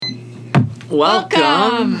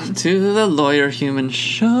Welcome to the Lawyer Human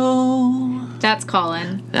Show. That's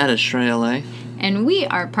Colin. That is Shreya Lay. And we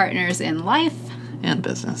are partners in life. And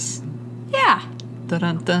business. Yeah.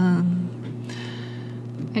 Dun-dun-dun.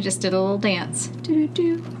 I just did a little dance.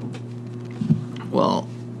 Do-do-do. Well,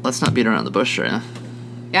 let's not beat around the bush, Shreya.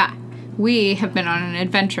 Yeah. We have been on an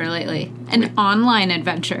adventure lately. An online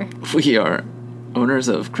adventure. We are owners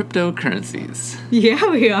of cryptocurrencies.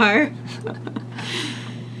 Yeah, we are.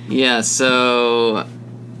 Yeah, so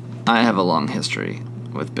I have a long history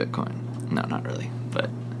with Bitcoin. No, not really. But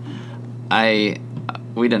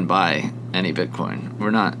we didn't buy any Bitcoin.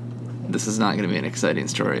 This is not going to be an exciting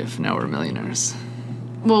story if now we're millionaires.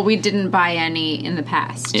 Well, we didn't buy any in the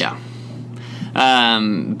past. Yeah.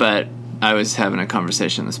 But I was having a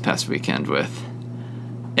conversation this past weekend with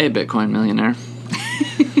a Bitcoin millionaire.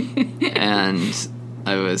 And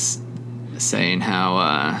I was saying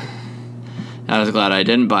how I was glad I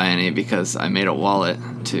didn't buy any because I made a wallet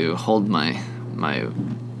to hold my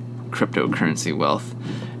cryptocurrency wealth,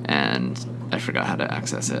 and I forgot how to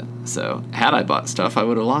access it. So had I bought stuff, I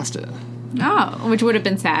would have lost it. Oh, which would have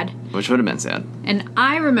been sad. And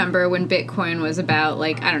I remember when Bitcoin was about,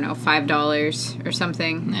 $5 or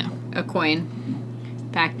something. Yeah. A coin.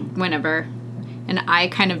 Back whenever. And I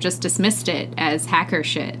kind of just dismissed it as hacker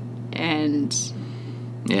shit. And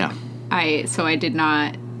yeah. So I did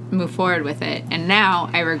not move forward with it. And now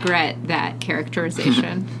I regret that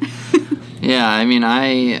characterization. Yeah, I mean,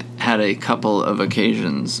 I had a couple of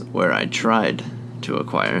occasions where I tried to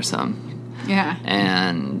acquire some. Yeah.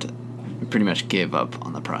 And pretty much gave up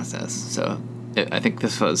on the process. So I think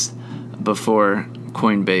this was before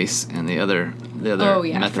Coinbase and the other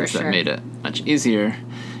methods that made it much easier.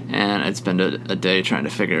 And I'd spend a day trying to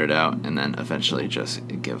figure it out and then eventually just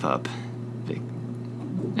give up.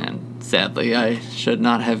 And sadly, I should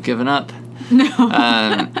not have given up. No.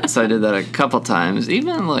 So I did that a couple times.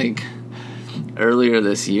 Even earlier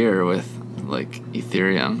this year with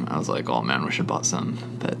Ethereum, I was like, oh man, we should have bought some.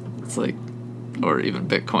 But it's or even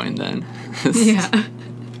Bitcoin then. Yeah.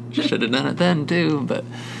 Should have done it then too, but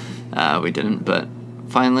we didn't. But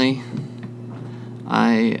finally,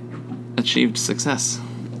 I achieved success.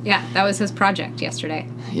 Yeah, that was his project yesterday.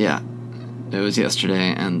 Yeah, it was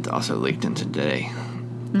yesterday and also leaked into today.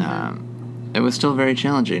 Mm-hmm. It was still very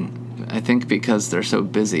challenging. I think because they're so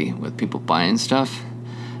busy with people buying stuff,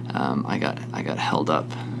 I got held up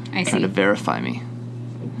trying to verify me.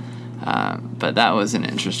 But that was an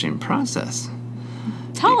interesting process.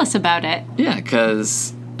 Tell us about it. Yeah,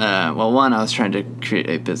 because, one, I was trying to create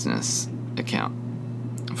a business account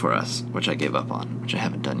for us, which I gave up on, which I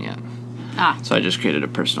haven't done yet. So I just created a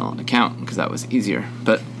personal account because that was easier.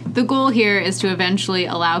 But the goal here is to eventually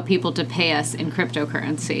allow people to pay us in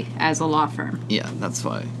cryptocurrency as a law firm. Yeah, that's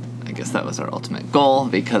why I guess that was our ultimate goal,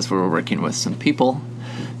 because we were working with some people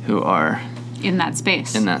who are in that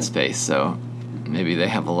space. So maybe they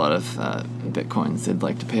have a lot of Bitcoins they'd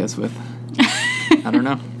like to pay us with. I don't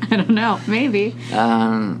know. Maybe.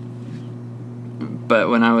 But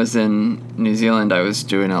when I was in New Zealand, I was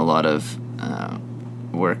doing a lot of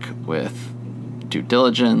work with due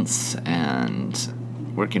diligence and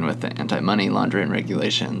working with the anti-money laundering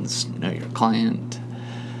regulations, know your client,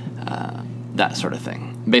 that sort of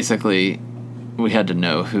thing. Basically, we had to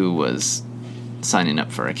know who was signing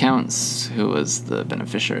up for accounts, who was the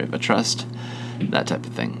beneficiary of a trust, that type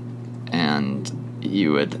of thing. And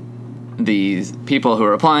these people who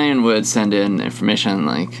were applying would send in information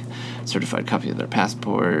like certified copy of their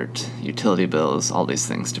passport, utility bills, all these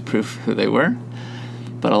things to prove who they were.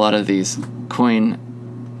 But a lot of these coin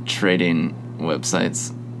trading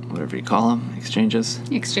websites, whatever you call them, exchanges,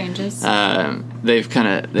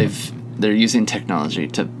 they're using technology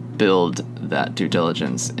to build that due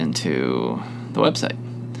diligence into the website.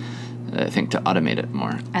 I think to automate it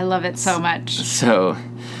more. I love it so much. So,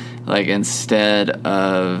 instead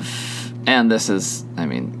of, and this is,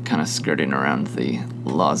 kind of skirting around the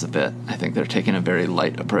laws a bit. I think they're taking a very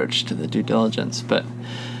light approach to the due diligence, but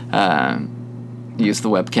use the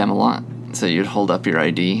webcam a lot. So you'd hold up your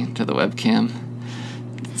ID to the webcam,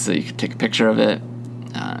 so you could take a picture of it.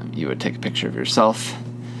 You would take a picture of yourself,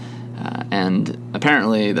 and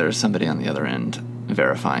apparently there's somebody on the other end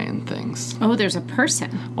verifying things. Oh, there's a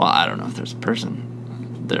person. Well, I don't know if there's a person.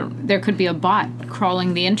 There could be a bot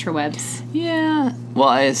crawling the interwebs. Yeah. Well,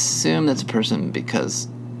 I assume that's a person because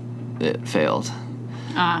it failed.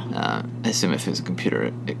 I assume if it was a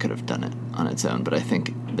computer, it could have done it on its own, but I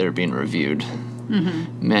think they're being reviewed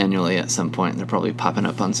manually at some point. They're probably popping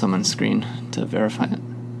up on someone's screen to verify it.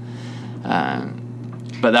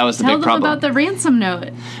 But that was the Tell big them problem. about the ransom note.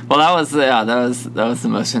 Well, that was the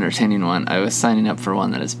most entertaining one. I was signing up for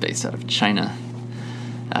one that is based out of China,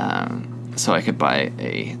 so I could buy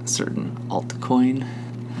a certain altcoin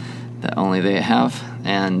that only they have,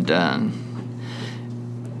 and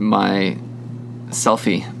my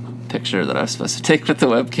selfie picture that I was supposed to take with the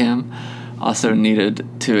webcam also needed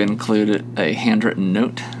to include a handwritten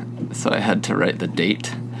note, so I had to write the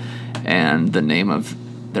date and the name of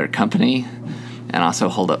their company, and also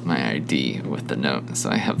hold up my ID with the note. So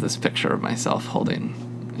I have this picture of myself holding,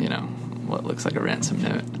 what looks like a ransom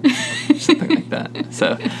note, something like that.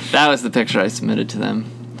 So that was the picture I submitted to them.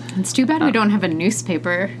 It's too bad we don't have a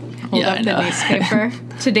newspaper. Hold up the newspaper.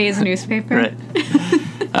 Today's newspaper. Right.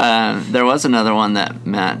 There was another one that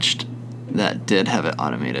matched, that did have it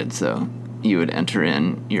automated. So you would enter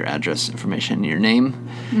in your address information, your name,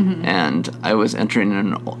 and I was entering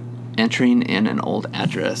in an old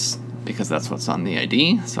address because that's what's on the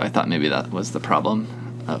ID. So I thought maybe that was the problem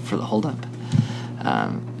for the holdup.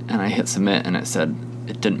 And I hit submit, and it said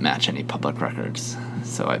it didn't match any public records.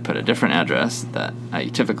 So I put a different address that I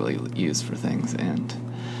typically use for things, and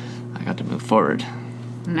I got to move forward.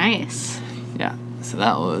 Nice. Yeah. So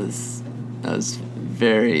that was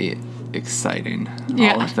very exciting.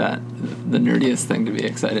 Yeah. All of that. The nerdiest thing to be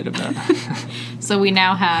excited about. So we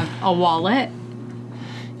now have a wallet.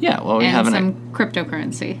 Yeah. Well, we and have some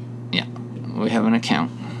cryptocurrency. Yeah. We have an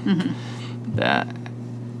account that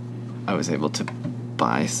I was able to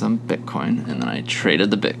buy some Bitcoin, and then I traded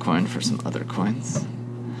the Bitcoin for some other coins.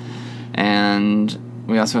 And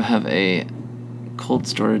we also have a cold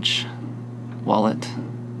storage wallet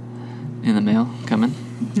in the mail coming.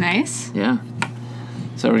 Nice. Yeah.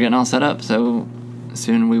 So we're getting all set up. So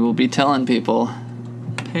soon we will be telling people,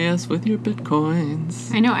 pay us with your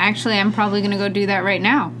Bitcoins. I know. Actually, I'm probably going to go do that right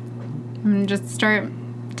now. I'm going to just start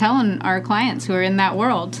telling our clients who are in that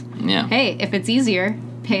world, Yeah. hey, if it's easier,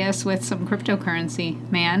 pay us with some cryptocurrency,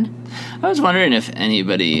 man. I was wondering if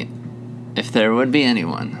there would be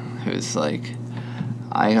anyone who's like,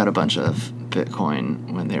 I got a bunch of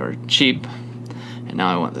Bitcoin when they were cheap, and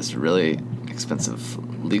now I want this really expensive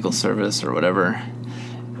legal service or whatever.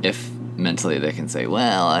 If mentally they can say,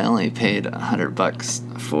 well, I only paid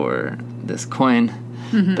 $100 for this coin,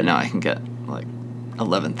 but now I can get like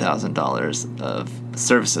 $11,000 of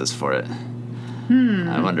services for it.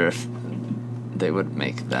 I wonder if they would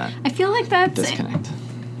make that I feel like that's disconnect.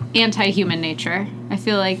 Anti-human nature. I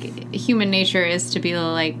feel like human nature is to be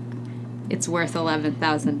like, it's worth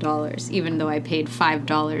 $11,000, even though I paid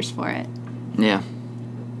 $5 for it. Yeah.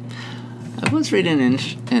 I was reading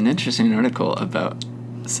an interesting article about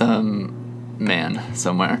some man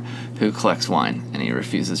somewhere who collects wine, and he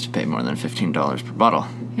refuses to pay more than $15 per bottle.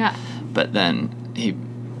 Yeah. But then he,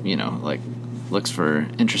 looks for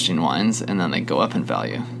interesting wines, and then they go up in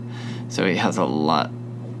value. So he has a lot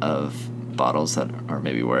of bottles that are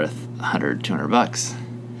maybe worth $100, $200,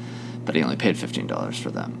 but he only paid $15 for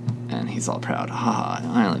them. And he's all proud. Haha,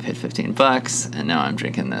 I only paid $15, and now I'm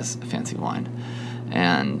drinking this fancy wine.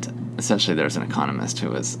 And essentially there's an economist who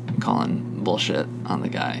was calling bullshit on the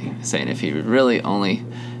guy, saying if he would really only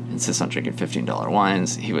insist on drinking $15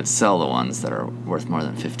 wines, he would sell the ones that are worth more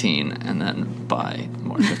than $15 and then buy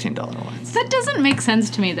more $15 wines. That doesn't make sense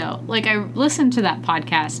to me, though. Like, I listened to that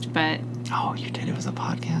podcast, but... Oh, you did? It was a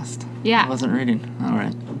podcast? Yeah. I wasn't reading. All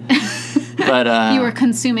right. But you were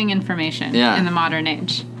consuming information in the modern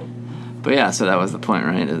age. But yeah, so that was the point,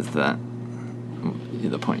 right? Is that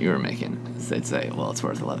the point you were making? Is they'd say, well, it's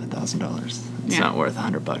worth $11,000. It's not worth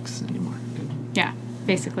 $100 anymore. Yeah,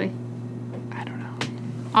 basically. I don't know.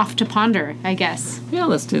 Off to ponder, I guess. Yeah,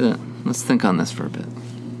 let's do that. Let's think on this for a bit.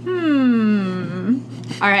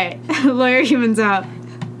 All right. Lawyer Humans out.